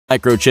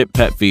Microchip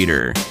Pet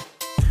Feeder.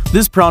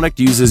 This product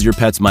uses your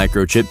pet's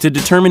microchip to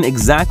determine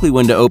exactly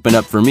when to open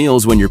up for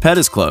meals when your pet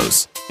is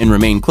close, and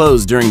remain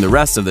closed during the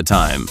rest of the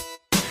time.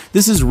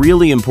 This is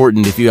really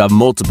important if you have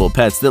multiple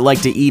pets that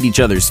like to eat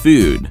each other's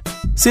food.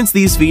 Since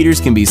these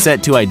feeders can be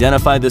set to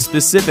identify the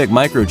specific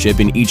microchip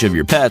in each of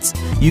your pets,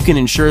 you can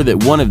ensure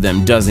that one of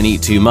them doesn't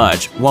eat too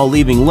much, while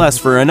leaving less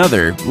for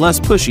another, less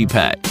pushy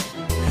pet.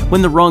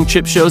 When the wrong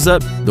chip shows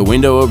up, the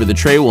window over the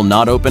tray will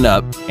not open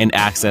up, and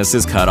access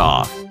is cut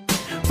off.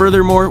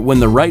 Furthermore,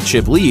 when the right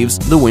chip leaves,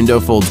 the window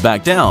folds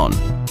back down,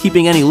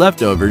 keeping any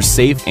leftovers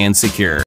safe and secure.